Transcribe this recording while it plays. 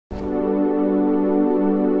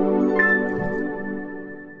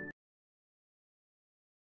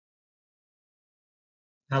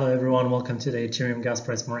Hello everyone, welcome to the Ethereum gas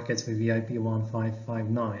price markets with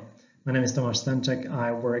EIP-1559. My name is Tomasz Stanczek.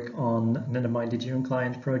 I work on an Nethermind Ethereum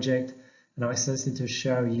client project, and I'm excited to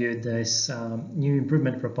show you this new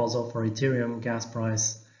improvement proposal for Ethereum gas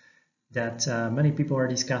price that many people are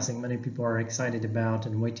discussing, many people are excited about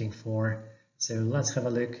and waiting for. So let's have a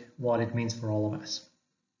look what it means for all of us.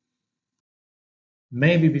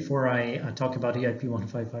 Maybe before I talk about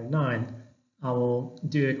EIP-1559, I will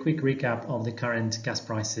do a quick recap of the current gas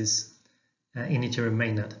prices in Ethereum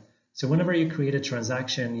mainnet. So whenever you create a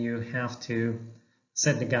transaction, you have to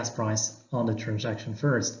set the gas price on the transaction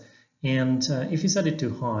first. And if you set it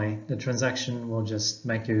too high, the transaction will just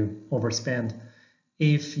make you overspend.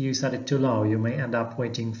 If you set it too low, you may end up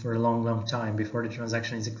waiting for a long time before the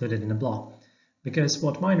transaction is included in a block. Because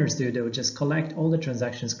what miners do, they will just collect all the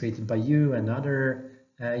transactions created by you and other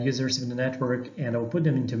users in the network, and they'll put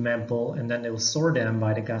them into mempool, and then they'll sort them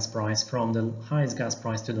by the gas price from the highest gas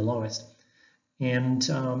price to the lowest. And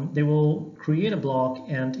they will create a block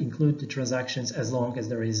and include the transactions as long as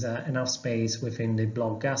there is enough space within the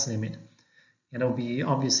block gas limit. And they'll be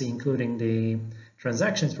obviously including the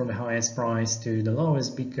transactions from the highest price to the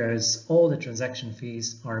lowest, because all the transaction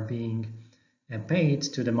fees are being paid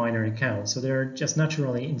to the miner account. So they're just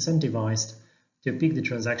naturally incentivized to pick the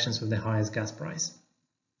transactions with the highest gas price.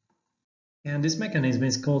 And this mechanism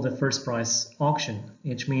is called the first price auction,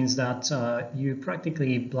 which means that you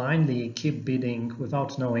practically blindly keep bidding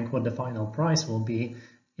without knowing what the final price will be.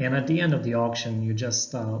 And at the end of the auction, you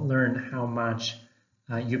just learn how much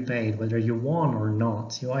you paid, whether you won or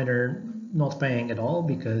not. You either not paying at all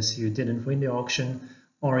because you didn't win the auction,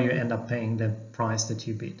 or you end up paying the price that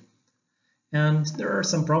you bid. And there are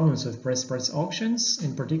some problems with first price auctions.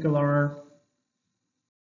 In particular,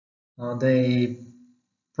 the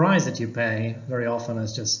price that you pay very often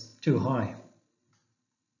is just too high.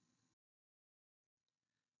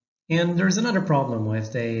 And there's another problem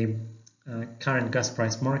with the current gas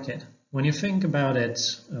price market. When you think about it,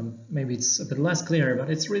 maybe it's a bit less clear, but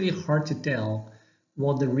it's really hard to tell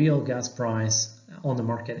what the real gas price on the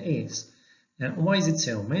market is. And why is it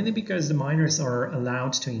so? Mainly because the miners are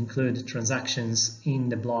allowed to include transactions in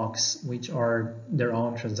the blocks which are their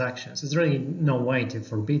own transactions. There's really no way to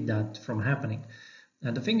forbid that from happening.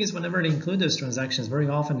 And the thing is, whenever they include those transactions, very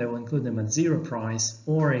often they will include them at zero price,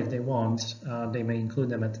 or if they want, they may include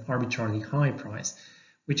them at arbitrarily high price,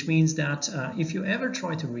 which means that if you ever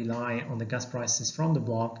try to rely on the gas prices from the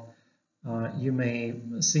block, you may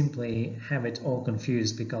simply have it all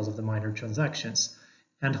confused because of the miner transactions.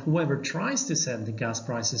 And whoever tries to set the gas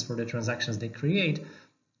prices for the transactions they create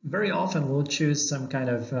very often will choose some kind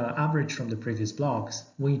of average from the previous blocks,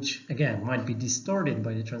 which again might be distorted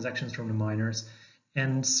by the transactions from the miners.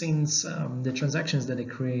 And since the transactions that they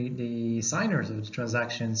create, the signers of the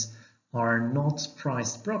transactions are not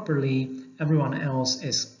priced properly, everyone else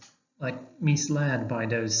is misled by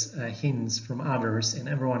those hints from others, and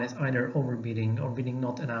everyone is either overbidding or bidding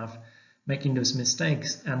not enough, making those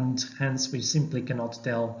mistakes, and hence we simply cannot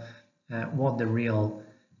tell what the real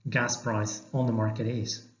gas price on the market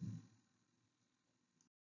is.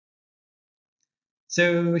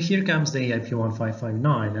 So here comes the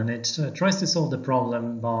EIP-1559, and it tries to solve the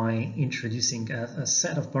problem by introducing a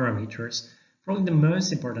set of parameters. Probably the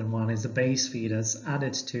most important one is the base fee that's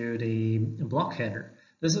added to the block header.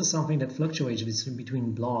 This is something that fluctuates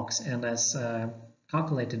between blocks and is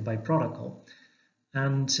calculated by protocol.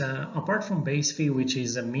 And apart from base fee, which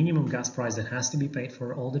is a minimum gas price that has to be paid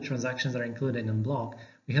for all the transactions that are included in block,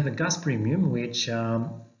 we have a gas premium, which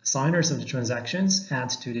signers of the transactions add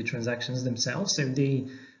to the transactions themselves. So they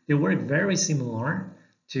work very similar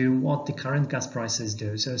to what the current gas prices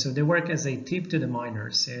do. So they work as a tip to the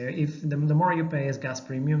miners. So if the more you pay as gas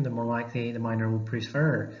premium, the more likely the miner will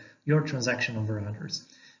prefer your transaction over others.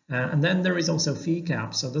 And then there is also fee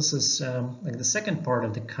cap. So this is the second part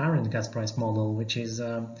of the current gas price model, which is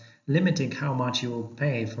limiting how much you will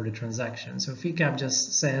pay for the transaction. So fee cap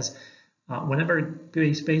just says whenever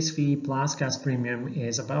base fee plus gas premium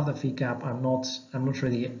is above the fee cap, I'm not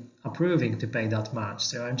really approving to pay that much.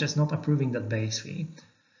 So I'm just not approving that base fee.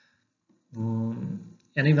 And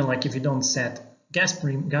even if you don't set gas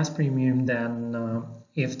premium, then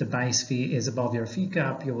if the base fee is above your fee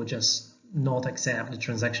cap, you will just not accept the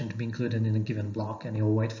transaction to be included in a given block, and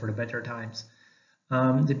you'll wait for the better times.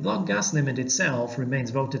 The block gas limit itself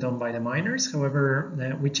remains voted on by the miners.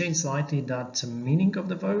 However, we changed slightly that meaning of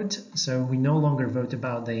the vote. So we no longer vote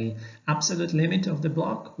about the absolute limit of the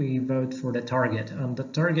block. We vote for the target. And the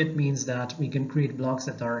target means that we can create blocks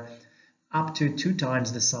that are up to 2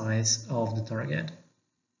 times the size of the target.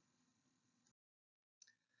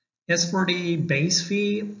 As for the base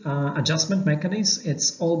fee adjustment mechanism,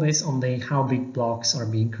 it's all based on how big blocks are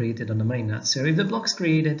being created on the mainnet. So if the blocks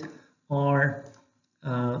created are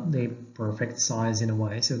the perfect size in a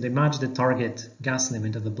way, so they match the target gas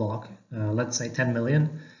limit of the block, let's say 10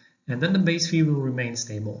 million, and then the base fee will remain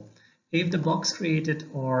stable. If the blocks created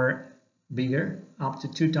are bigger, up to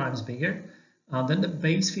 2 times bigger, then the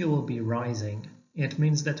base fee will be rising. It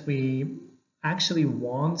means that we actually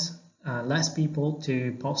want less people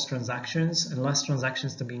to post transactions and less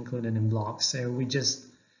transactions to be included in blocks. So we just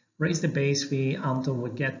raise the base fee until we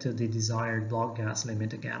get to the desired block gas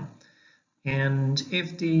limit again. And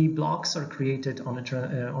if the blocks are created on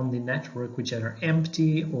the network which are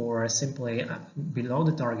empty or simply below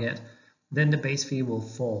the target, then the base fee will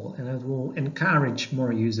fall, and it will encourage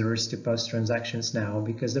more users to post transactions now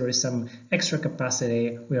because there is some extra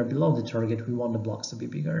capacity. We are below the target. We want the blocks to be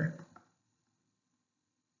bigger.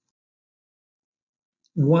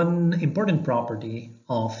 One important property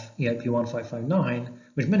of EIP-1559,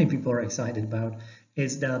 which many people are excited about,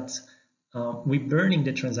 is that we're burning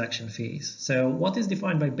the transaction fees. So what is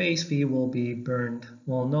defined by base fee will be burned,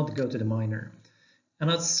 will not go to the miner. And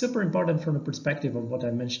that's super important from the perspective of what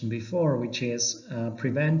I mentioned before, which is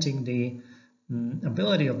preventing the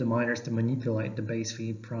ability of the miners to manipulate the base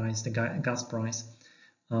fee price, the gas price.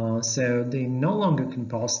 So they no longer can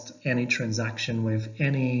post any transaction with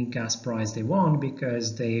any gas price they want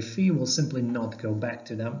because the fee will simply not go back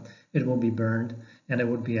to them. It will be burned and it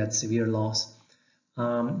would be at severe loss.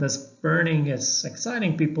 This burning is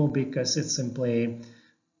exciting people because it's simply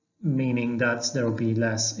meaning that there will be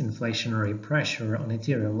less inflationary pressure on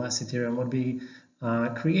Ethereum. Less Ethereum would be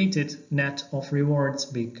created net of rewards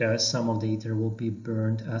because some of the Ether will be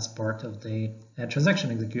burned as part of the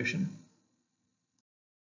transaction execution.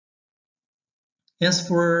 As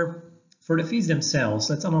for the fees themselves,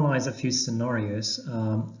 let's analyze a few scenarios.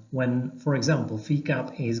 When, for example, fee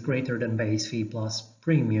cap is greater than base fee plus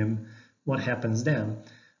premium, what happens then?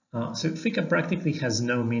 So fee cap practically has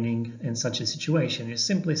no meaning in such a situation. You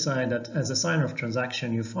simply say that as a signer of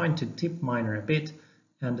transaction, you find to tip miner a bit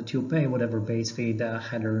and that you'll pay whatever base fee the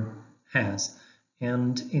header has.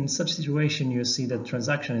 And in such situation, you see that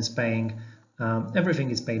transaction is paying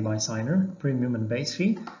everything is paid by signer, premium and base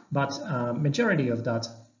fee, but majority of that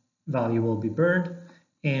value will be burned,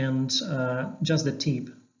 and just the tip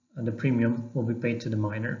and the premium will be paid to the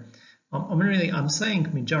miner. I'm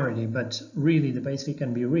saying majority, but really the base fee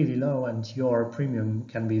can be really low and your premium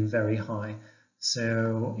can be very high.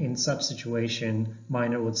 So in such situation,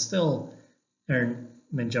 miner would still earn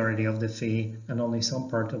majority of the fee and only some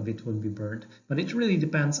part of it would be burned. But it really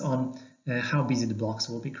depends on how busy the blocks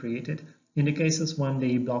will be created. In the cases when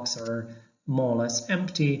the blocks are more or less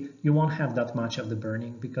empty, you won't have that much of the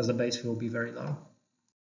burning because the base fee will be very low.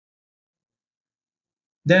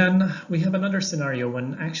 Then we have another scenario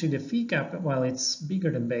when actually the fee cap, while it's bigger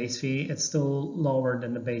than base fee, it's still lower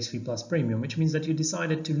than the base fee plus premium, which means that you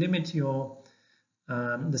decided to limit your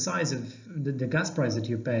the size of the gas price that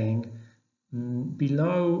you're paying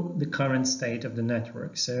below the current state of the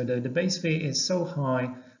network. So the base fee is so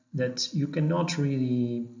high that you cannot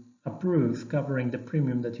really approve covering the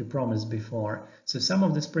premium that you promised before. So some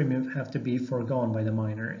of this premium have to be foregone by the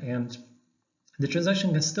miner, and the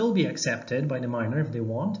transaction can still be accepted by the miner if they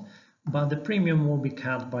want, but the premium will be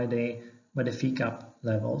cut by the fee cap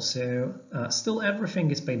level. So still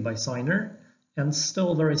everything is paid by signer, and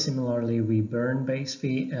still very similarly we burn base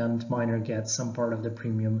fee and miner gets some part of the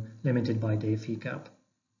premium limited by the fee cap.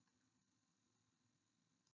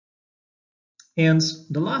 And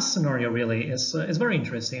the last scenario really is very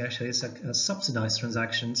interesting. Actually, it's a subsidized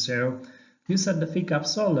transaction. So you set the fee cap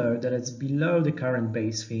so low that it's below the current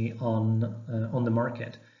base fee on the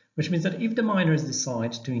market, which means that if the miners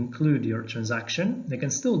decide to include your transaction, they can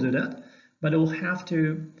still do that, but it will have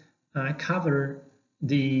to cover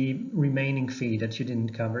the remaining fee that you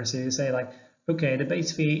didn't cover. So you say like, okay, the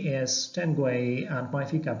base fee is 10 GUI and my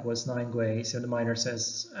fee cap was 9 GUI. So the miner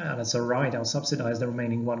says, that's all right, I'll subsidize the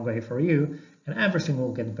remaining 1 GUI for you, and everything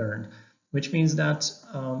will get burned, which means that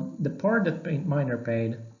the part that miner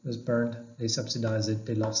paid was burned, they subsidized it,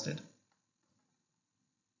 they lost it.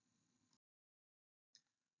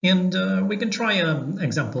 And we can try an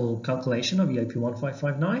example calculation of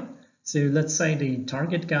EIP-1559. So let's say the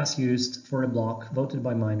target gas used for a block voted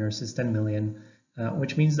by miners is 10 million,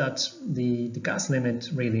 which means that the gas limit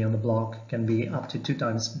really on the block can be up to 2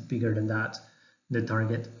 times bigger than that, the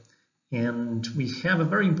target. And we have a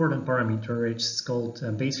very important parameter, which is called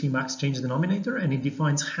base fee max change denominator, and it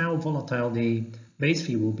defines how volatile the base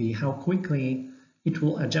fee will be, how quickly it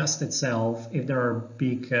will adjust itself if there are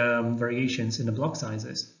big variations in the block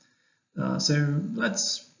sizes. So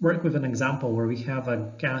let's work with an example where we have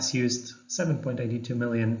a gas used 7.82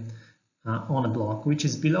 million on a block, which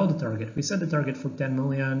is below the target. We set the target for 10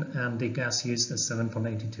 million and the gas used is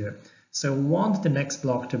 7.82. So we want the next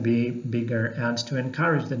block to be bigger, and to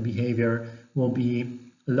encourage that behavior, we'll be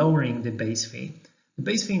lowering the base fee. The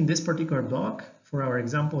base fee in this particular block, for our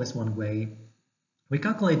example, is 1 GUI. We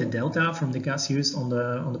calculate the delta from the gas used on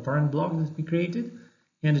the parent block that we created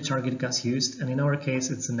and the target gas used, and in our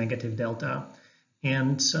case it's a negative delta.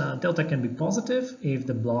 And delta can be positive if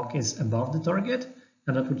the block is above the target,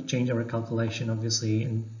 and that would change our calculation obviously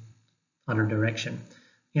in other direction.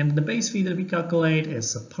 And the base fee that we calculate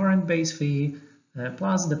is a parent base fee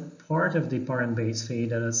plus the part of the parent base fee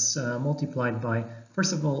that is multiplied by,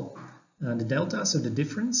 first of all, the delta, so the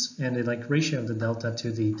difference, and the ratio of the delta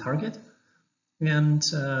to the target, and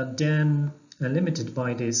then limited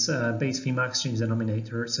by this base fee max change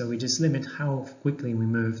denominator. So we just limit how quickly we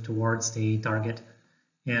move towards the target.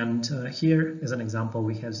 And here, as an example,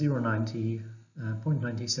 we have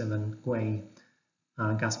 0.97 GUI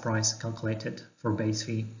gas price calculated for base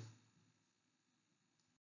fee.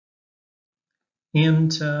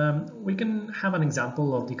 And we can have an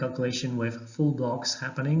example of the calculation with full blocks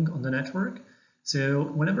happening on the network. So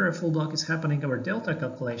whenever a full block is happening, our delta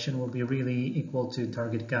calculation will be really equal to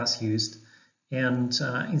target gas used. And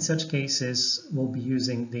in such cases, we'll be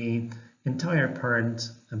using the entire parent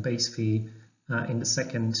base fee in the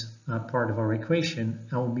second part of our equation,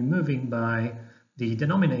 and we'll be moving by the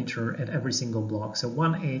denominator at every single block. So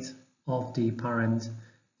 1/8 of the parent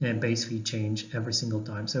base fee change every single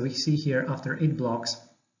time. So we see here after 8 blocks,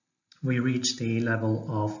 we reach the level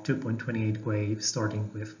of 2.28 GUI, starting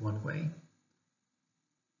with 1 GUI.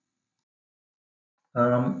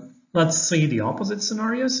 Let's see the opposite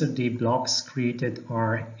scenario. So the blocks created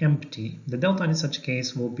are empty. The delta in such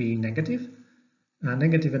case will be negative.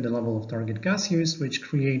 Negative at the level of target gas use, which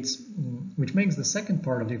makes the second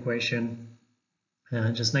part of the equation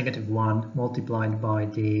just -1 multiplied by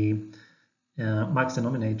the max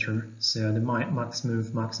denominator, so the max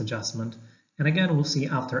move, max adjustment. And again, we'll see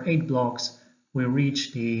after 8 blocks, we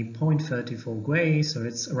reach the 0.34 GUI, so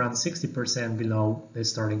it's around 60% below the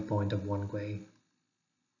starting point of 1 GUI.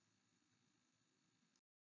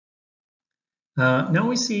 Now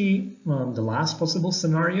we see the last possible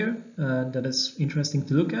scenario that is interesting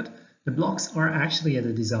to look at. The blocks are actually at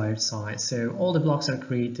the desired size. So all the blocks are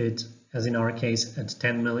created, as in our case, at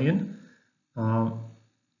 10 million.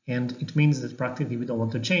 And it means that practically we don't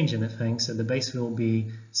want to change anything. So the base will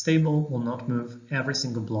be stable, will not move. Every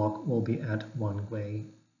single block will be at 1 GUI.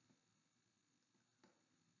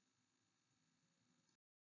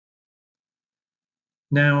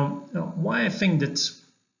 Now, why I think that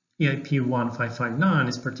EIP-1559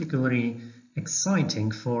 is particularly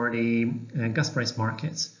exciting for the gas price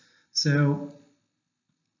markets. So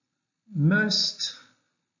most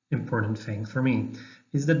important thing for me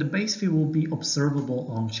is that the base fee will be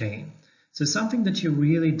observable on chain. So something that you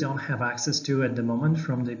really don't have access to at the moment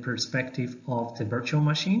from the perspective of the virtual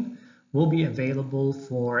machine will be available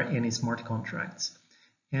for any smart contracts.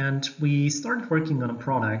 And we started working on a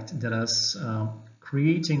product that is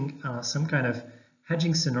creating some kind of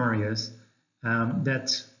hedging scenarios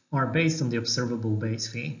that are based on the observable base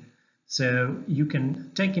fee. So you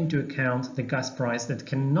can take into account the gas price that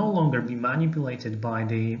can no longer be manipulated by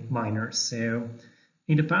the miners. So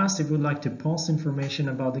in the past, if you would like to post information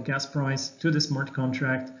about the gas price to the smart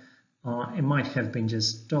contract, it might have been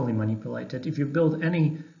just totally manipulated. If you build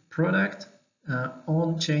any product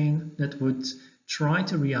on chain that would try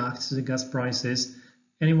to react to the gas prices,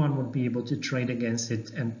 anyone would be able to trade against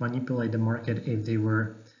it and manipulate the market if they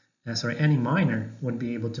were, any miner would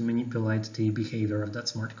be able to manipulate the behavior of that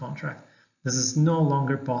smart contract. This is no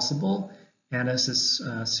longer possible, and this is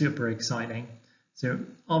super exciting. So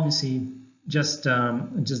obviously, just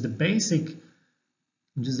the basic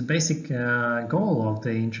goal of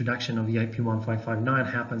the introduction of EIP-1559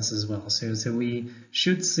 happens as well. So we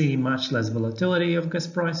should see much less volatility of gas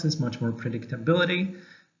prices, much more predictability.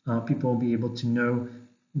 People will be able to know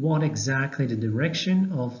what exactly the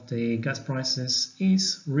direction of the gas prices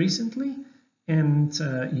is recently, and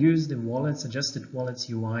use the wallets, adjusted wallets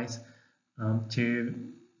UIs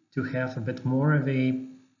to have a bit more of a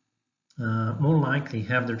more likely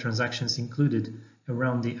have their transactions included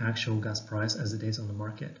around the actual gas price as it is on the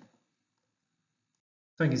market.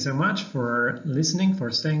 Thank you so much for listening, for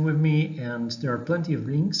staying with me, and there are plenty of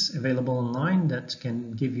links available online that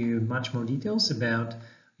can give you much more details about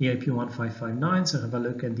EIP-1559, so have a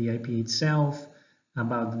look at the IP itself,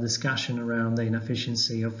 about the discussion around the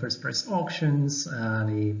inefficiency of first price auctions,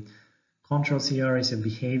 the Controls here is a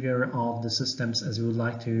behavior of the systems, as we would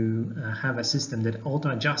like to have a system that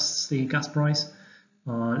auto-adjusts the gas price.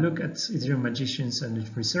 Look at Ethereum Magicians and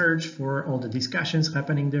research for all the discussions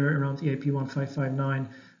happening there around EIP-1559.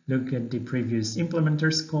 Look at the previous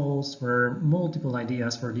implementers calls where multiple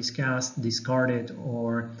ideas were discussed, discarded,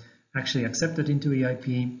 or actually accepted into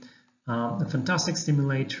EIP. Fantastic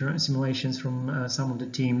simulations from some of the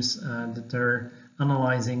teams that are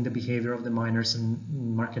analyzing the behavior of the miners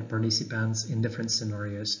and market participants in different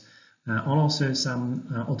scenarios. Also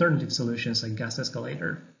some alternative solutions like gas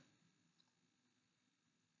escalator.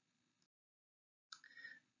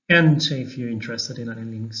 And if you're interested in any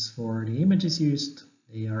links for the images used,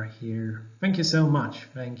 they are here. Thank you so much.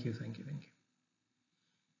 Thank you.